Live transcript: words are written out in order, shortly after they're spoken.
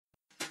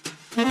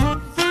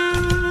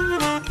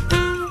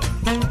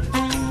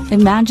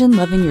Imagine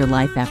living your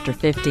life after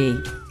 50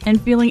 and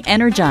feeling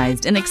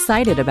energized and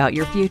excited about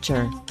your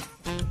future.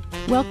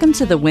 Welcome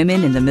to the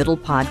Women in the Middle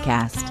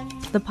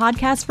podcast, the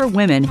podcast for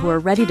women who are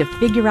ready to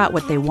figure out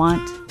what they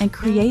want and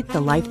create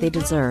the life they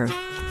deserve.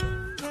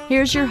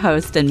 Here's your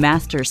host and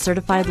master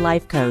certified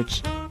life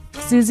coach,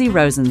 Susie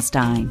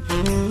Rosenstein.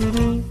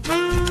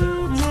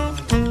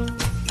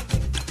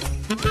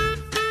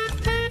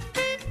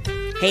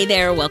 Hey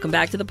there, welcome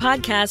back to the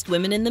podcast,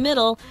 Women in the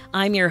Middle.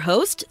 I'm your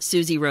host,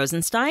 Susie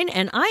Rosenstein,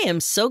 and I am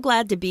so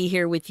glad to be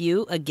here with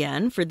you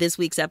again for this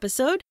week's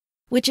episode,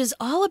 which is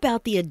all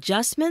about the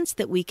adjustments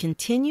that we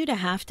continue to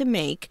have to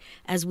make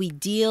as we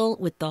deal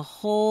with the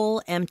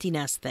whole empty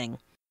nest thing.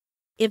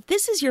 If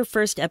this is your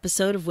first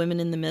episode of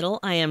Women in the Middle,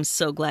 I am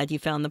so glad you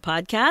found the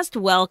podcast.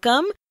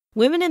 Welcome.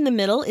 Women in the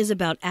Middle is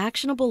about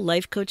actionable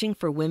life coaching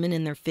for women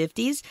in their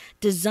 50s,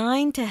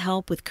 designed to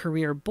help with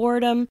career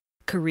boredom,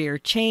 career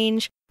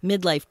change,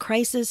 midlife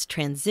crisis,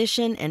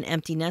 transition, and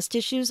empty nest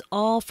issues,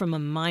 all from a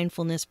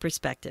mindfulness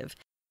perspective.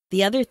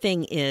 The other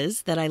thing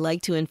is that I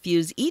like to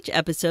infuse each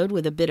episode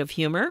with a bit of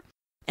humor,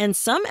 and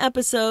some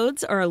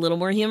episodes are a little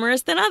more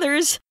humorous than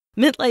others.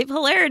 Midlife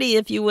hilarity,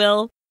 if you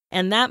will.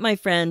 And that, my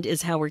friend,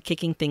 is how we're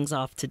kicking things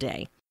off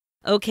today.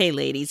 Okay,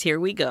 ladies, here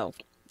we go.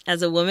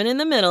 As a woman in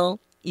the middle,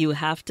 you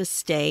have to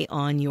stay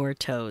on your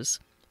toes.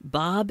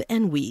 Bob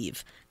and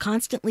weave.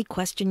 Constantly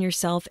question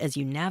yourself as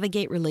you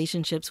navigate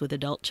relationships with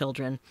adult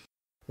children.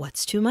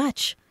 What's too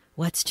much?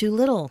 What's too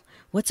little?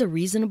 What's a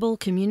reasonable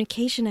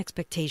communication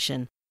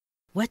expectation?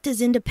 What does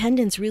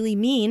independence really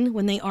mean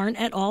when they aren't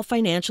at all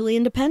financially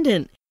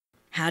independent?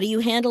 How do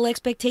you handle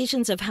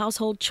expectations of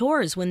household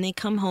chores when they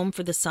come home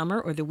for the summer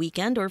or the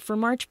weekend or for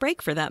March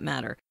break for that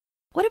matter?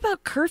 What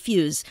about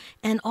curfews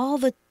and all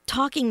the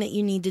talking that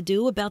you need to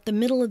do about the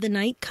middle of the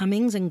night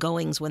comings and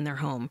goings when they're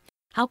home?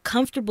 How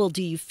comfortable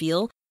do you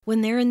feel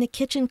when they're in the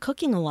kitchen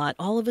cooking a lot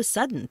all of a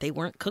sudden? They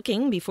weren't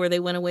cooking before they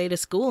went away to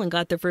school and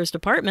got their first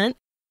apartment.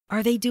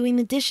 Are they doing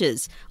the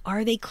dishes?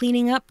 Are they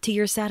cleaning up to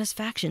your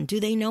satisfaction? Do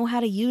they know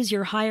how to use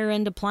your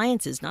higher-end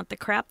appliances, not the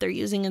crap they're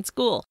using in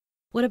school?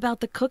 What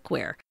about the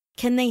cookware?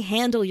 Can they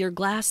handle your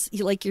glass,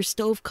 like your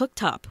stove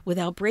cooktop,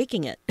 without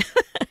breaking it?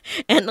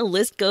 And the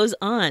list goes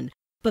on.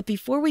 But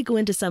before we go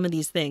into some of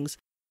these things,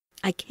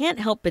 I can't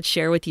help but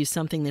share with you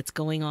something that's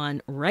going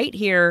on right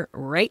here,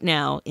 right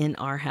now in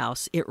our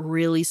house. It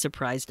really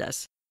surprised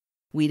us.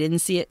 We didn't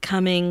see it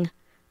coming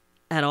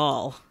at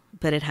all,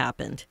 but it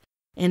happened.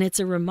 And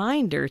it's a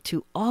reminder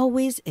to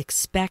always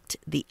expect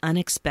the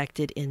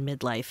unexpected in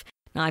midlife.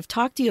 Now, I've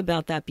talked to you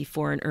about that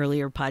before in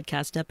earlier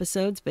podcast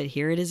episodes, but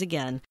here it is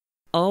again.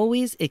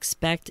 Always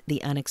expect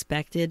the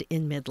unexpected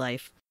in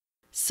midlife.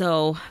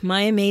 So,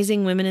 my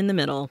amazing women in the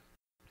middle,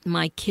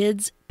 my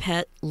kids'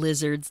 pet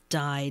lizards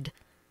died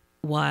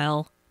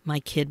while my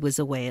kid was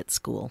away at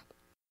school.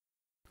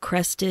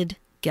 Crested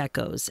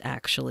geckos,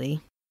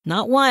 actually.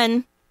 Not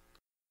one,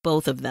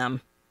 both of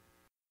them.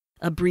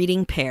 A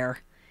breeding pair.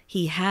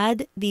 He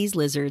had these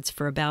lizards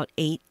for about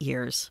 8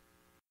 years.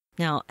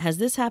 Now, has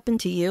this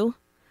happened to you?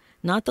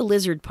 Not the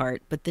lizard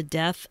part, but the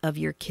death of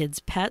your kids'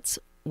 pets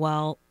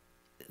while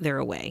they're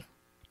away.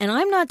 And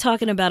I'm not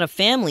talking about a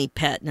family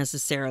pet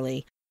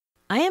necessarily.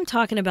 I am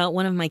talking about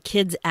one of my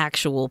kids'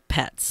 actual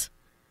pets.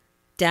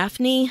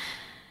 Daphne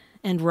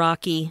and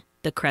Rocky,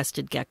 the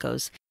crested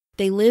geckos.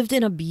 They lived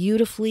in a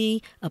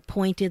beautifully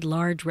appointed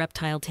large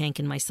reptile tank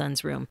in my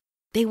son's room.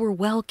 They were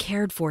well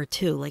cared for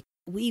too. Like,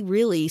 we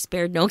really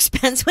spared no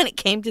expense when it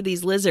came to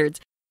these lizards.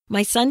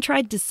 My son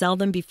tried to sell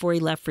them before he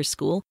left for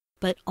school,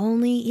 but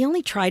he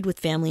only tried with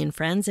family and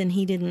friends, and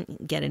he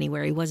didn't get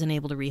anywhere. He wasn't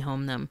able to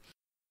rehome them.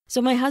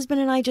 So my husband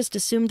and I just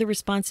assumed the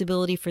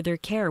responsibility for their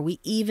care.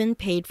 We even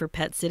paid for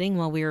pet sitting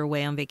while we were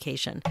away on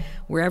vacation.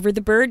 Wherever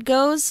the bird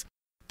goes,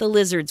 the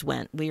lizards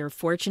went. We are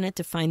fortunate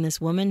to find this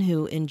woman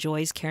who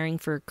enjoys caring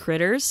for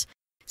critters,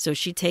 so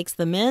she takes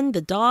them in.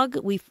 The dog,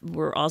 we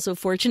were also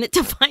fortunate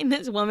to find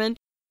this woman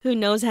who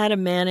knows how to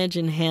manage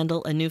and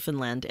handle a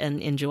Newfoundland and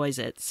enjoys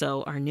it.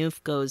 So our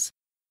Newf goes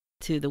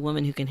to the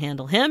woman who can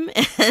handle him,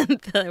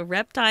 and the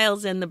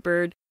reptiles and the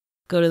bird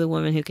go to the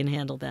woman who can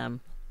handle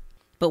them.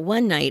 But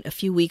one night, a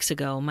few weeks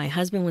ago, my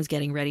husband was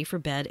getting ready for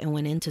bed and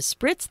went in to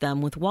spritz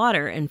them with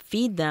water and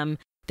feed them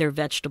their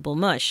vegetable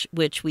mush,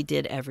 which we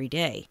did every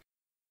day.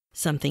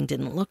 Something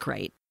didn't look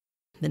right.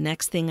 The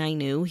next thing I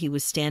knew, he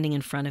was standing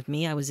in front of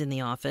me. I was in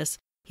the office.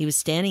 He was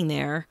standing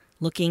there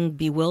looking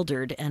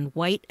bewildered and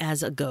white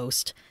as a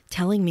ghost,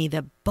 telling me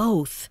that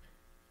both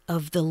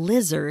of the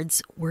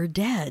lizards were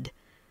dead.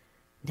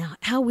 Now,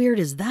 how weird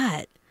is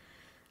that?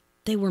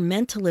 They were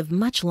meant to live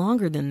much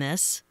longer than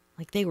this.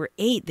 Like, they were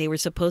 8. They were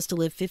supposed to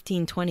live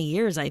 15, 20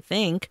 years, I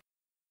think.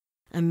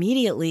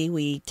 Immediately,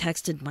 we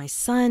texted my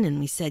son and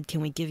we said,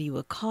 can we give you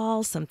a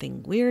call?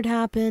 Something weird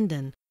happened.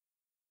 And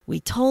we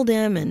told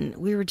him, and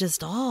we were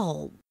just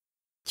all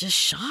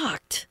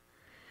shocked.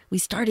 We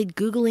started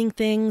Googling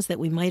things that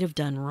we might have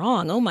done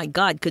wrong. Oh my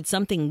God, could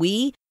something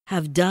we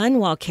have done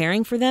while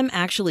caring for them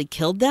actually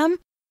killed them?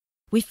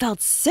 We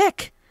felt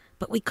sick,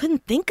 but we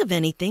couldn't think of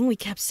anything. We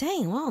kept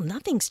saying, well,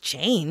 nothing's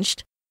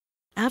changed.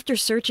 After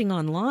searching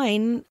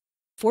online,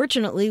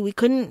 fortunately, we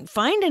couldn't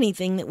find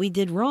anything that we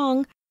did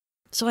wrong.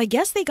 So I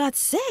guess they got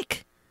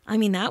sick. I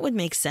mean, that would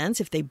make sense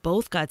if they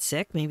both got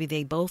sick. Maybe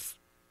they both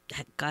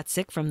got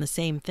sick from the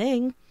same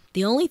thing.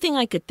 The only thing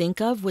I could think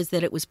of was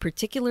that it was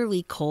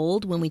particularly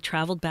cold when we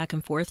traveled back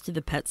and forth to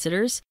the pet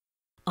sitters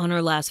on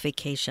our last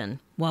vacation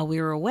while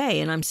we were away.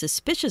 And I'm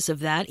suspicious of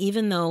that,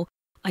 even though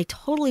I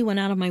totally went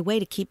out of my way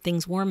to keep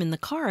things warm in the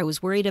car. I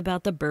was worried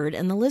about the bird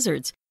and the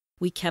lizards.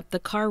 We kept the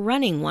car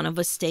running. One of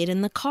us stayed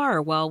in the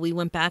car while we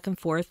went back and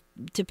forth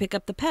to pick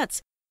up the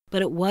pets.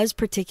 But it was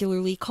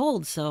particularly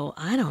cold, so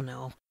I don't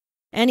know.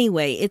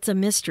 Anyway, it's a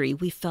mystery.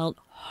 We felt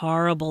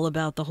horrible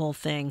about the whole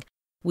thing.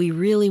 We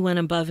really went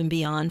above and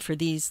beyond for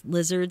these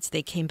lizards.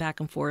 They came back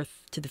and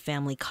forth to the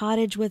family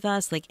cottage with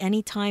us. Like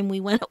anytime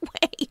we went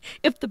away,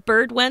 if the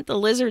bird went, the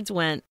lizards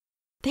went.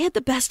 They had the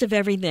best of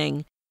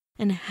everything.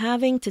 And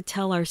having to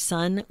tell our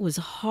son was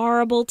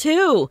horrible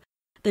too.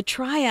 The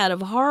triad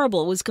of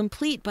horrible was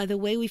complete by the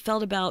way we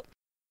felt about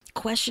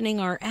questioning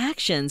our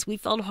actions. We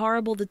felt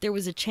horrible that there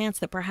was a chance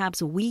that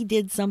perhaps we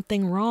did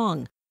something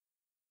wrong.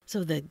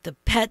 So the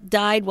pet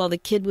died while the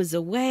kid was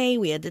away.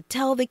 We had to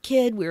tell the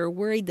kid. We were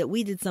worried that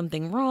we did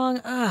something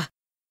wrong.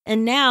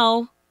 And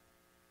now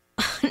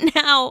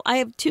I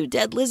have 2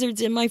 dead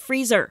lizards in my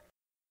freezer,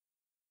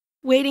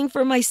 waiting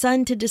for my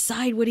son to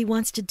decide what he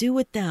wants to do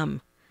with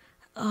them.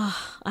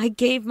 I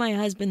gave my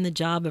husband the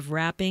job of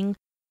wrapping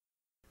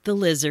the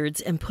lizards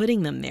and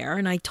putting them there,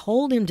 and I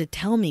told him to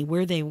tell me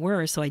where they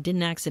were so I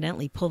didn't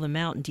accidentally pull them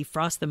out and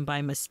defrost them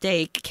by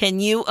mistake. Can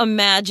you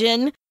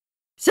imagine?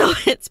 So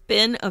it's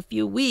been a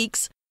few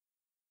weeks,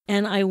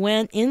 and I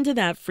went into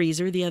that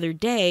freezer the other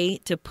day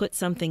to put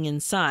something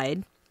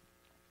inside.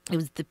 It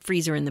was the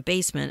freezer in the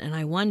basement, and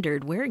I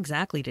wondered, where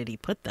exactly did he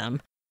put them?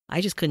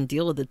 I just couldn't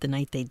deal with it the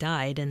night they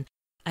died, and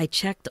I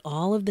checked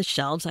all of the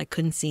shelves. I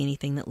couldn't see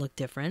anything that looked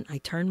different. I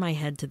turned my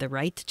head to the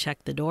right to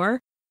check the door.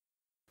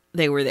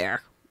 They were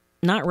there.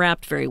 Not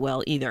wrapped very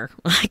well either.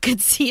 I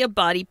could see a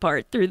body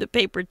part through the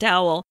paper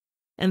towel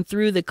and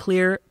through the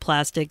clear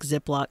plastic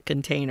Ziploc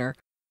container.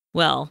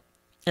 Well,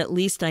 at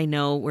least I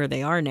know where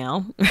they are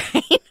now,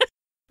 right?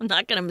 I'm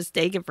not going to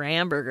mistake it for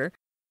hamburger.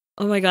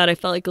 Oh my God, I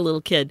felt like a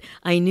little kid.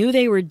 I knew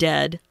they were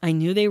dead. I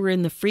knew they were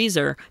in the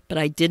freezer, but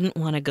I didn't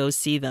want to go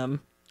see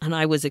them. And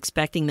I was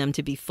expecting them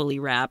to be fully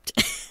wrapped,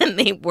 and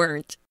they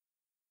weren't.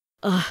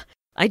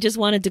 I just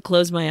wanted to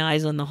close my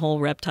eyes on the whole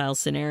reptile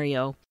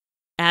scenario.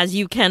 As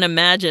you can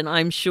imagine,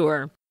 I'm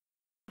sure.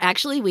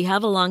 Actually, we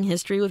have a long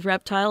history with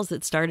reptiles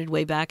that started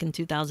way back in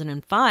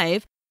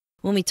 2005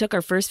 when we took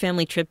our first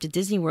family trip to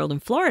Disney World in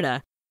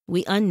Florida.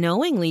 We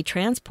unknowingly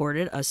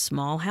transported a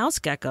small house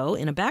gecko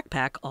in a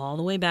backpack all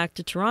the way back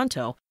to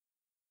Toronto.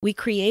 We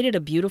created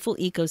a beautiful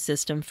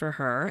ecosystem for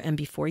her, and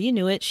before you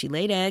knew it, she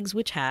laid eggs,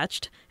 which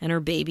hatched, and her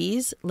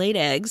babies laid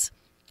eggs,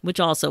 which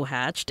also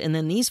hatched, and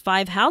then these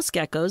 5 house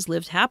geckos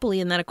lived happily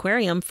in that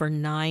aquarium for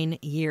 9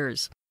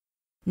 years.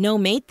 No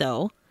mate,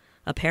 though.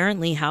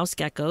 Apparently, house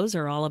geckos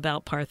are all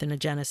about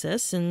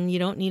parthenogenesis, and you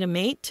don't need a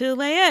mate to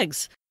lay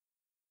eggs.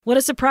 What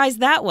a surprise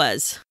that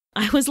was.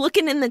 I was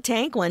looking in the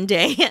tank one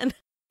day, and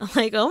I'm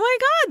like, oh my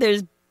God,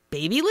 there's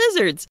baby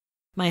lizards.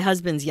 My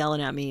husband's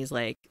yelling at me. He's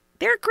like,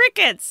 they're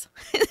crickets.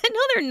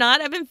 No, they're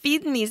not. I've been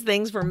feeding these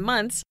things for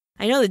months.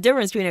 I know the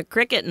difference between a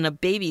cricket and a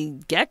baby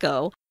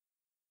gecko.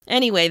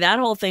 Anyway, that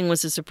whole thing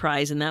was a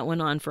surprise, and that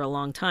went on for a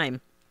long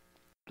time.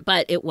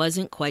 But it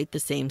wasn't quite the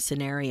same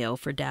scenario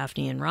for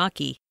Daphne and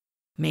Rocky.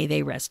 May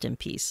they rest in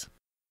peace.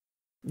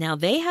 Now,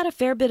 they had a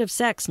fair bit of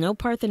sex, no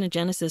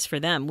parthenogenesis for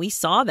them. We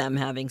saw them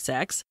having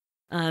sex.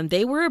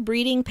 They were a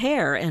breeding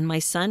pair, and my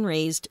son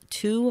raised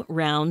 2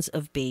 rounds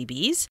of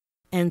babies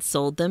and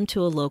sold them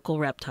to a local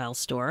reptile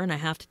store. And I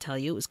have to tell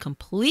you, it was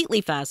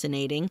completely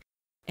fascinating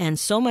and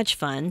so much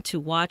fun to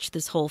watch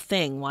this whole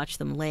thing, watch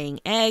them laying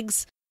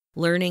eggs,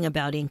 learning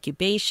about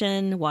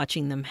incubation,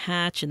 watching them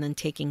hatch, and then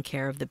taking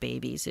care of the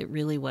babies. It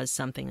really was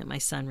something that my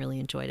son really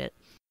enjoyed it.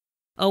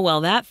 Oh,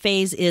 well, that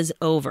phase is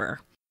over.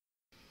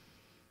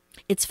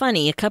 It's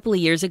funny, a couple of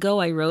years ago,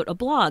 I wrote a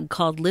blog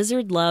called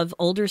Lizard Love,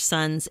 Older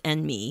Sons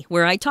and Me,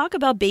 where I talk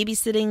about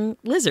babysitting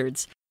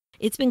lizards.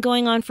 It's been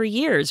going on for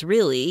years,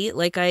 really,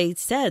 like I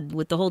said,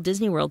 with the whole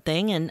Disney World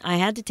thing, and I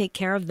had to take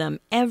care of them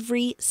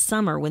every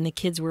summer when the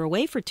kids were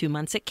away for 2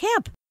 months at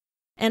camp.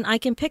 And I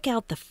can pick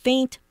out the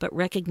faint but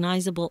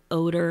recognizable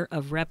odor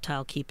of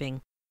reptile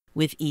keeping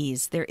with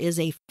ease. There is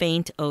a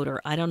faint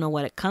odor. I don't know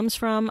what it comes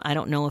from. I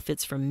don't know if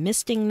it's from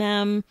misting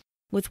them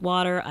with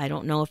water. I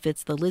don't know if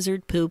it's the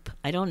lizard poop.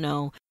 I don't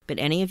know. But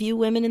any of you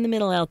women in the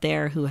middle out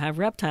there who have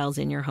reptiles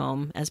in your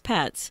home as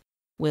pets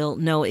will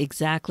know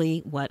exactly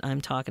what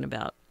I'm talking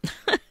about.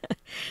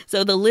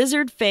 So the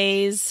lizard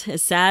phase,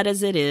 as sad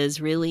as it is,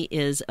 really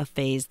is a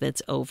phase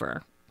that's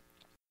over.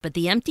 But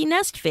the empty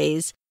nest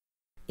phase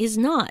is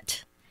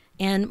not.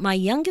 And my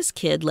youngest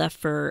kid left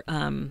for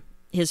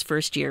his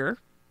first year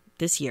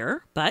this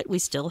year, but we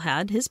still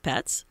had his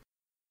pets.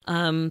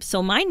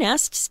 So my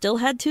nest still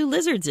had 2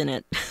 lizards in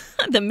it.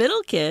 The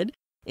middle kid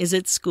is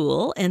at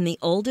school, and the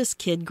oldest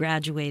kid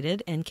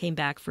graduated and came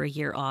back for a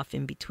year off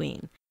in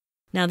between.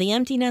 Now, the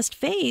empty nest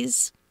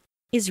phase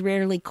is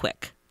rarely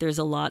quick. There's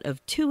a lot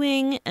of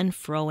toing and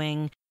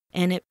froing,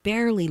 and it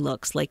barely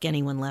looks like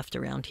anyone left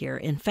around here.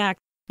 In fact,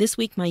 this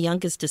week my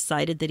youngest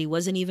decided that he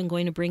wasn't even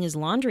going to bring his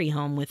laundry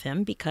home with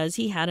him because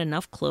he had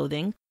enough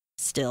clothing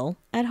still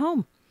at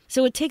home.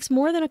 So it takes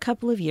more than a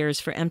couple of years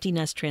for empty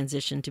nest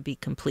transition to be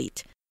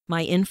complete.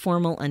 My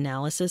informal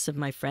analysis of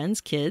my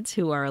friends' kids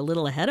who are a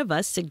little ahead of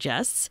us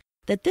suggests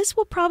that this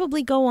will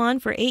probably go on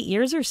for 8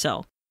 years or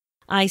so.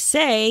 I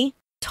say,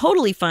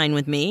 totally fine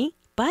with me,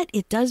 but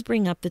it does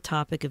bring up the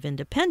topic of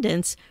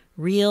independence,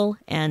 real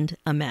and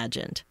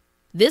imagined.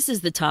 This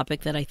is the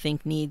topic that I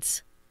think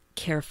needs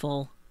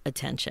careful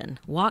attention.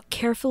 Walk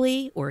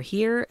carefully or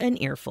hear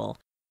an earful.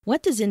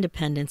 What does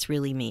independence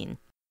really mean?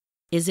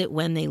 Is it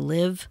when they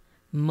live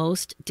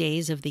most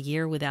days of the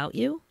year without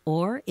you?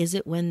 Or is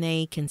it when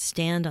they can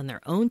stand on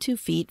their own 2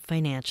 feet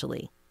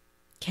financially?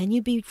 Can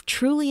you be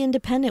truly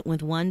independent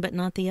with one but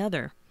not the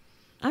other?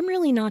 I'm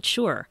really not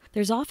sure.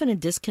 There's often a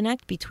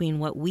disconnect between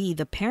what we,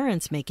 the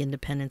parents, make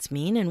independence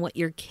mean and what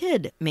your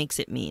kid makes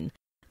it mean.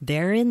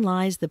 Therein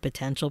lies the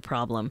potential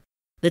problem.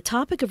 The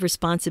topic of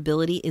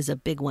responsibility is a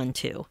big one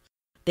too.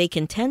 They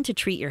can tend to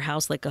treat your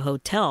house like a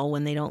hotel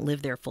when they don't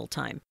live there full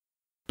time.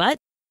 But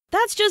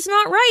that's just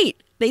not right.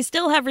 They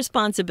still have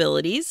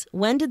responsibilities.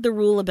 When did the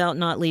rule about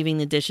not leaving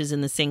the dishes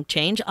in the sink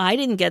change? I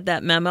didn't get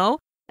that memo.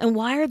 And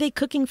why are they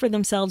cooking for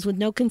themselves with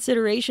no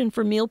consideration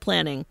for meal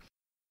planning?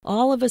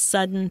 All of a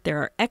sudden, there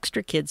are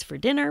extra kids for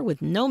dinner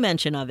with no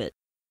mention of it.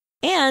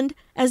 And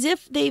as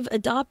if they've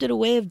adopted a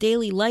way of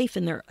daily life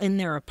in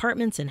their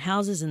apartments and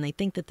houses, and they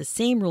think that the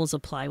same rules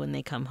apply when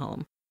they come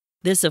home.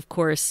 This, of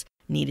course,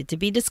 needed to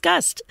be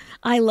discussed.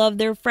 I love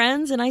their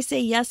friends, and I say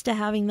yes to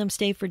having them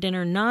stay for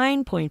dinner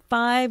 9.5,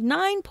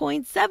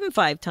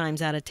 9.75 times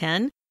out of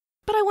 10.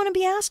 But I want to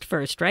be asked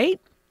first,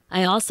 right?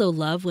 I also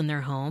love when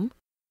they're home.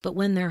 But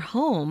when they're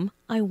home,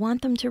 I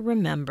want them to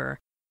remember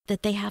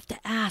that they have to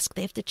ask,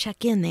 they have to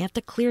check in, they have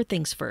to clear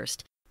things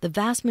first. The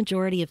vast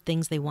majority of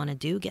things they want to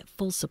do get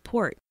full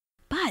support.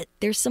 But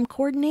there's some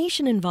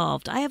coordination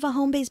involved. I have a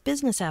home-based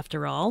business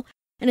after all.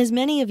 And as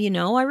many of you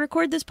know, I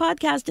record this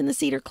podcast in the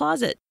cedar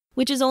closet,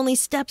 which is only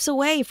steps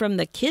away from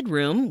the kid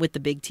room with the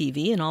big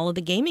TV and all of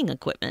the gaming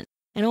equipment,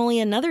 and only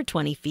another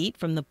 20 feet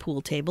from the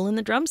pool table and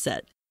the drum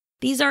set.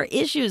 These are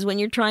issues when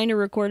you're trying to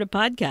record a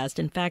podcast.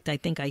 In fact, I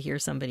think I hear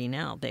somebody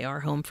now. They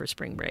are home for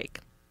spring break.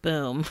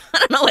 Boom. I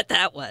don't know what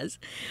that was.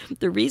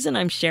 The reason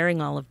I'm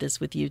sharing all of this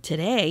with you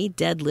today,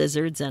 dead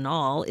lizards and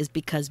all, is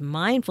because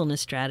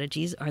mindfulness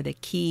strategies are the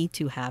key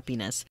to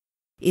happiness.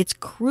 It's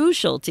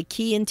crucial to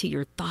key into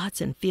your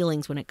thoughts and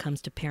feelings when it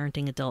comes to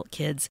parenting adult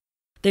kids.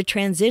 The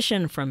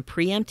transition from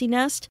pre-empty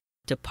nest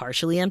to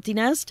partially empty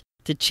nest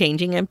to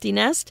changing empty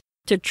nest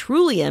to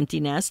truly empty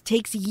nest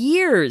takes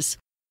years.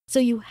 So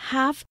you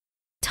have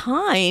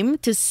time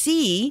to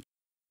see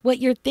what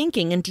you're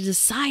thinking and to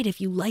decide if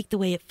you like the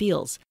way it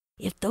feels.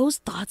 If those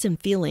thoughts and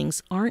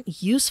feelings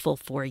aren't useful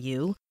for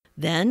you,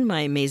 then, my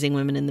amazing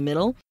women in the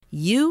middle,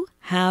 you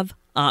have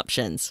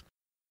options.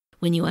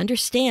 When you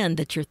understand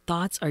that your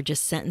thoughts are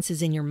just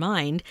sentences in your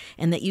mind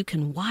and that you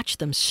can watch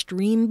them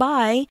stream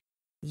by,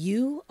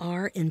 you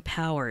are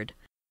empowered.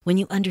 When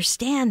you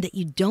understand that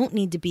you don't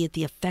need to be at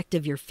the effect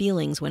of your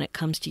feelings when it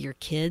comes to your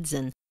kids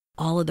and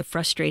all of the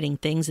frustrating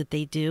things that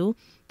they do,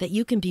 that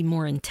you can be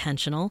more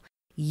intentional,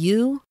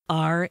 you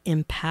are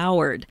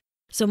empowered.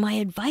 So my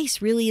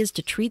advice really is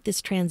to treat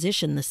this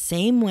transition the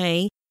same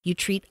way you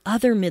treat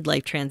other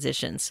midlife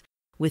transitions,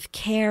 with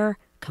care,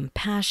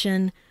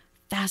 compassion,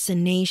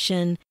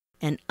 fascination,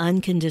 and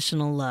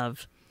unconditional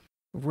love,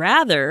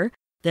 rather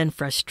than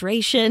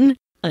frustration,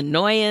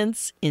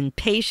 annoyance,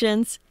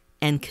 impatience,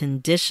 and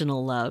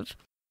conditional love.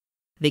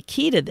 The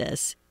key to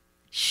this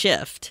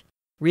shift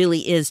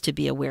really is to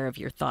be aware of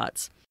your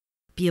thoughts.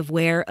 Be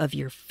aware of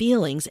your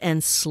feelings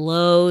and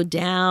slow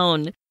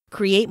down.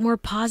 Create more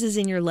pauses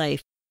in your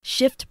life.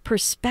 Shift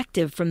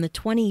perspective from the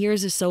 20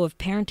 years or so of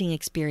parenting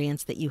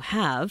experience that you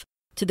have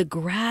to the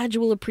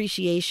gradual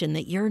appreciation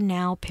that you're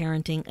now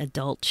parenting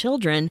adult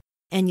children,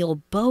 and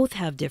you'll both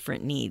have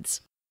different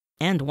needs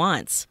and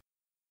wants.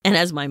 And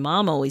as my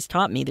mom always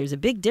taught me, there's a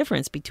big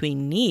difference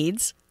between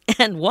needs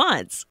and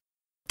wants.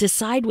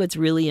 Decide what's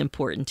really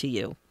important to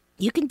you.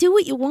 You can do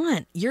what you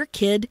want, your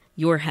kid,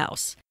 your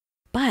house.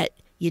 But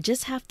you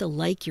just have to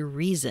like your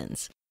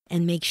reasons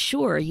and make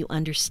sure you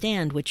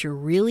understand what you're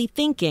really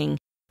thinking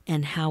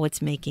and how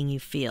it's making you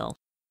feel.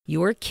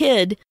 Your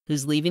kid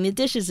who's leaving the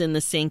dishes in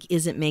the sink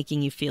isn't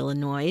making you feel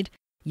annoyed.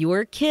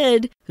 Your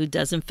kid who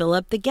doesn't fill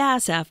up the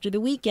gas after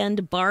the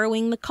weekend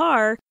borrowing the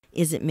car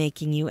isn't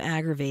making you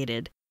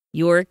aggravated.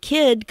 Your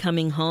kid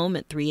coming home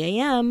at 3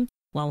 a.m.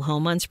 while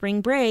home on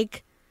spring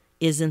break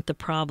isn't the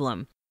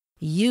problem.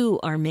 You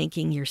are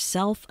making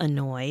yourself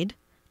annoyed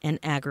and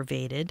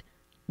aggravated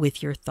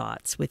with your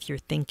thoughts, with your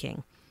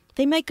thinking.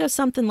 They might go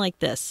something like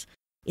this.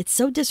 It's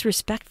so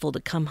disrespectful to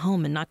come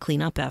home and not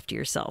clean up after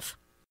yourself.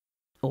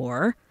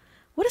 Or,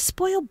 what a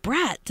spoiled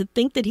brat to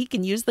think that he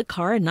can use the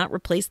car and not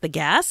replace the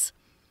gas.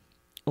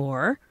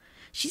 Or,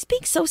 she's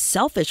being so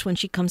selfish when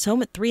she comes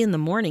home at 3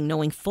 a.m.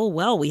 knowing full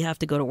well we have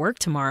to go to work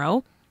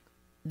tomorrow.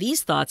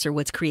 These thoughts are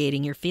what's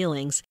creating your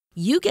feelings.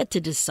 You get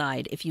to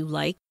decide if you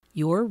like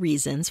your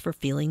reasons for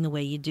feeling the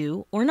way you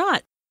do or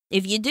not.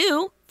 If you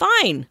do,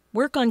 fine.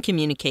 Work on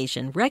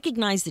communication.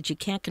 Recognize that you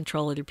can't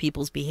control other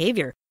people's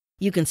behavior.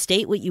 You can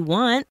state what you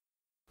want,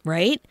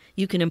 right?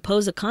 You can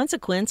impose a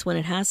consequence when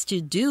it has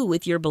to do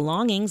with your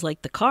belongings,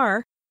 like the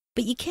car,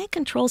 but you can't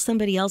control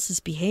somebody else's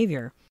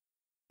behavior.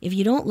 If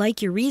you don't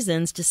like your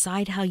reasons,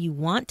 decide how you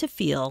want to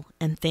feel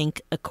and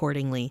think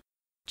accordingly.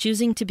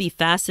 Choosing to be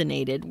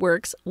fascinated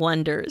works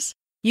wonders.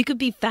 You could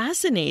be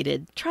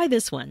fascinated. Try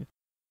this one.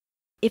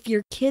 If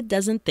your kid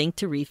doesn't think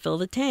to refill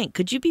the tank,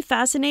 could you be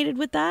fascinated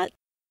with that?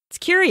 It's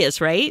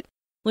curious, right?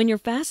 When you're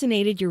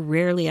fascinated, you're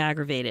rarely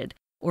aggravated,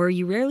 or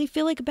you rarely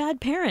feel like a bad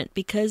parent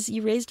because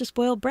you raised a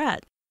spoiled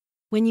brat.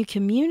 When you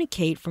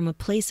communicate from a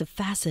place of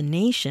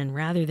fascination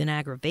rather than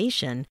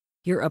aggravation,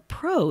 your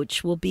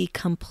approach will be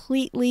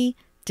completely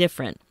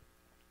different.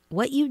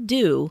 What you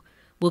do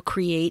will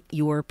create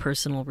your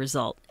personal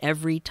result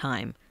every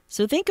time.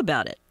 So think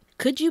about it.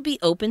 Could you be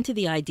open to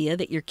the idea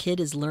that your kid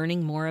is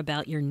learning more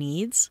about your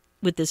needs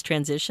with this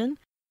transition?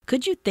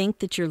 Could you think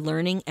that you're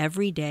learning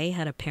every day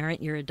how to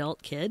parent your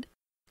adult kid?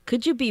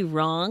 Could you be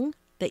wrong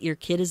that your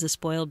kid is a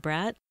spoiled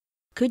brat?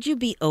 Could you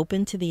be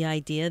open to the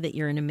idea that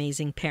you're an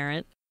amazing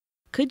parent?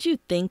 Could you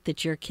think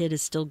that your kid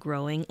is still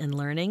growing and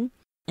learning?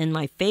 And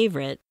my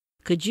favorite,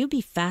 could you be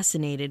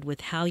fascinated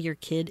with how your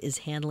kid is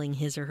handling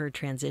his or her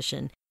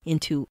transition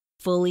into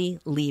fully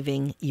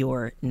leaving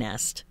your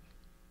nest?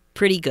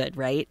 Pretty good,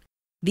 right?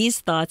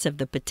 These thoughts have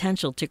the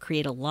potential to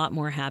create a lot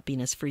more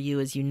happiness for you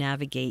as you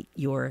navigate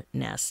your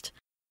nest.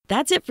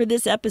 That's it for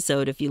this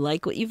episode. If you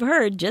like what you've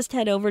heard, just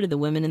head over to the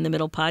Women in the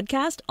Middle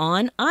podcast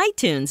on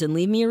iTunes and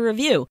leave me a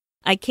review.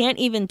 I can't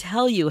even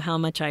tell you how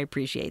much I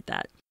appreciate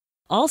that.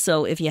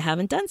 Also, if you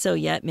haven't done so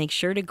yet, make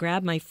sure to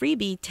grab my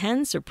freebie,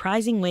 10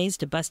 Surprising Ways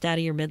to Bust Out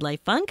of Your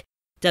Midlife Funk,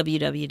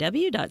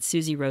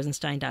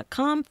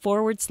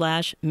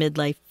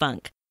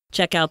 www.susierosenstein.com/midlifefunk.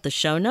 Check out the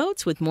show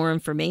notes with more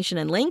information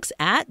and links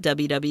at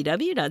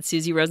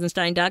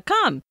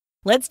www.susierosenstein.com.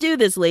 Let's do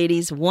this,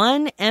 ladies,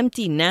 one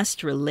empty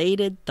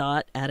nest-related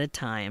thought at a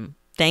time.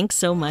 Thanks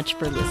so much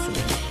for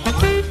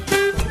listening.